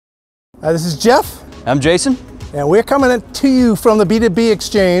This is Jeff. I'm Jason. And we're coming to you from the B2B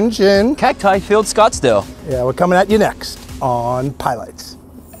Exchange in Cacti Field, Scottsdale. Yeah, we're coming at you next on PiLights.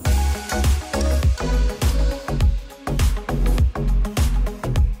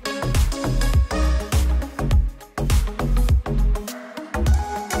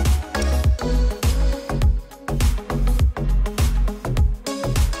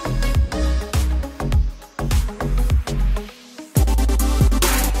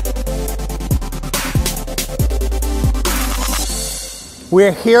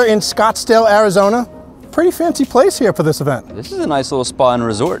 We're here in Scottsdale, Arizona. Pretty fancy place here for this event. This is a nice little spa and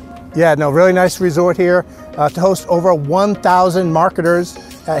resort. Yeah, no, really nice resort here to host over 1,000 marketers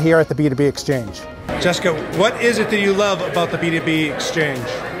here at the B2B Exchange. Jessica, what is it that you love about the B2B Exchange?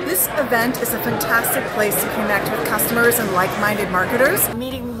 This event is a fantastic place to connect with customers and like-minded marketers.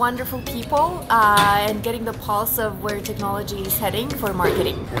 Meeting wonderful people and getting the pulse of where technology is heading for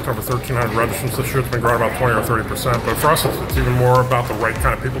marketing. We have over 1,300 registrants this year. It's been growing about 20 or 30%. But for us, it's even more about the right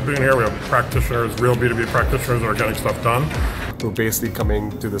kind of people being here. We have practitioners, real B2B practitioners that are getting stuff done. We're basically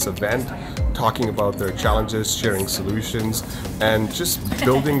coming to this event, talking about their challenges, sharing solutions, and just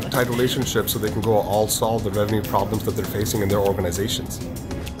building tight relationships so they can go all solve the revenue problems that they're facing in their organizations.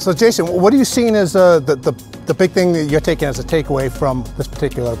 So Jason, what are you seeing as the big thing that you're taking as a takeaway from this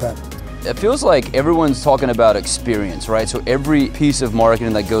particular event? It feels like everyone's talking about experience, right? So every piece of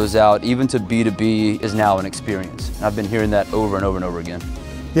marketing that goes out, even to B2B, is now an experience. And I've been hearing that over and over and over again.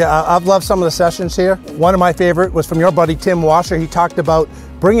 Yeah, I've loved some of the sessions here. One of my favorite was from your buddy Tim Washer. He talked about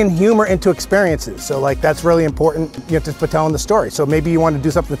bringing humor into experiences. So like that's really important, for telling the story. So maybe you want to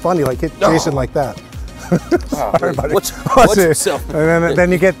do something funny, like hit Jason like that. Sorry, buddy. What's yourself? And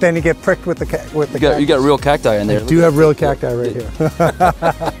then you get pricked with the you got real cacti in there. You do have real cacti right here.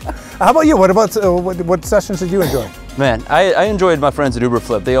 How about you? What sessions did you enjoy? Man, I enjoyed my friends at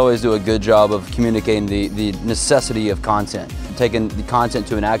Uberflip. They always do a good job of communicating the necessity of content, taking the content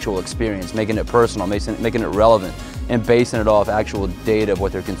to an actual experience, making it personal, making it relevant, and basing it off actual data of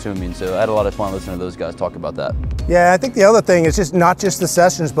what they're consuming. So I had a lot of fun listening to those guys talk about that. Yeah, I think the other thing is just not just the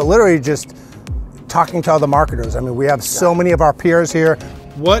sessions, but literally just talking to other marketers. I mean, we have so many of our peers here.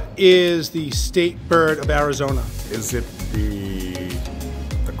 What is the state bird of Arizona? Is it the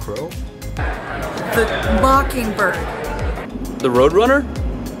crow? The mockingbird. The Roadrunner?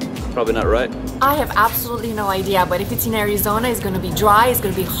 Probably not right. I have absolutely no idea, but if it's in Arizona, it's going to be dry, it's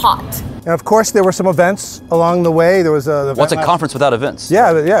going to be hot. And of course, there were some events along the way. There was a What's a conference without events?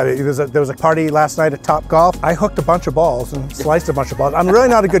 Yeah. There was a party last night at Top Golf. I hooked a bunch of balls and sliced a bunch of balls. I'm really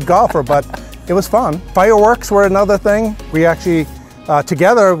not a good golfer, but it was fun. Fireworks were another thing. We actually,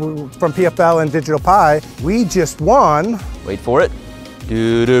 together from PFL and Digital Pi, we just won. Wait for it.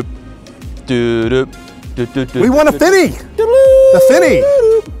 Doo-doop, doo-doop, doo-doop. We won a Finny. The Finny.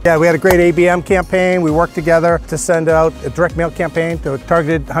 Yeah, we had a great ABM campaign. We worked together to send out a direct mail campaign to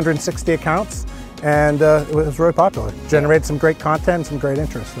targeted 160 accounts, and it was really popular. Generated some great content, some great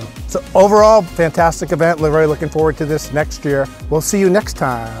interest. So overall, fantastic event. We're really looking forward to this next year. We'll see you next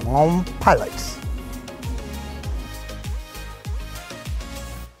time on PiLights.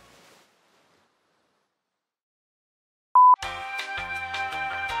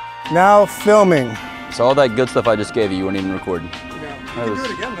 Now filming. So all that good stuff I just gave you, you weren't even recording. You can do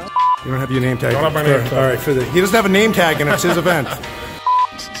it again, though. You don't have your name tag. Don't have my name tag. All right, he doesn't have a name tag, and it's his event.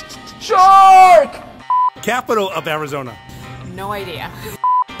 Shark! Capital of Arizona. No idea.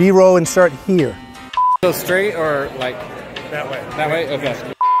 B-roll insert here. Go straight or like That way. that way?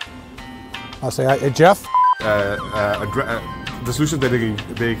 Okay. I'll say, Jeff? The solution that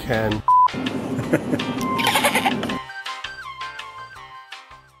they can